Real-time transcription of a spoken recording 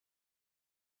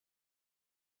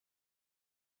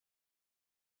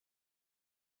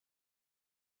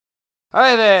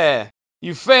Hi there,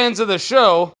 you fans of the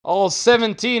show, all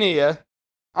 17 of you.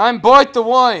 I'm Burt the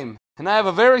Worm, and I have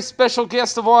a very special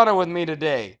guest of honor with me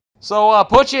today. So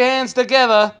put your hands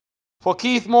together for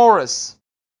Keith Morris.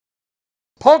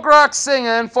 Punk rock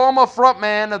singer and former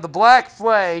frontman of the Black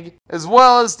Flag, as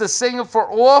well as the singer for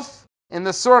Off and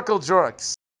the Circle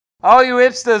Jerks. All you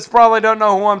hipsters probably don't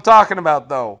know who I'm talking about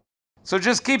though. So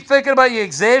just keep thinking about your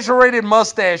exaggerated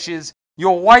mustaches,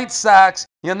 your white socks,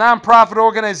 your non-profit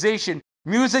organization,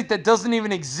 music that doesn't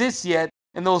even exist yet,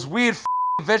 and those weird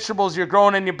vegetables you're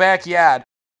growing in your backyard.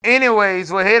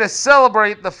 Anyways, we're here to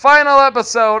celebrate the final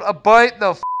episode of Bite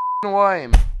the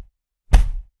Worm.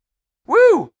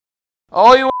 Woo!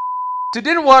 All you who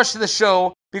didn't watch the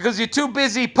show because you're too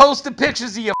busy posting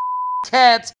pictures of your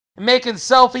cats and making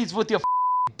selfies with your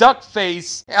duck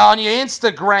face on your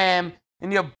Instagram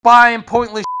and you're buying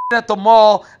pointless at the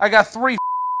mall, I got 3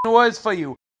 words for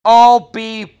you. I'll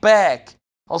be back.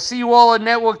 I'll see you all on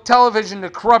network television to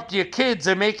corrupt your kids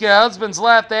and make your husbands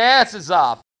laugh their asses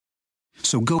off.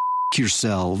 So go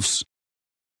yourselves.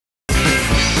 Wake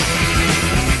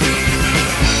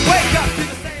up to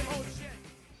the same old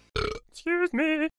shit. Excuse me.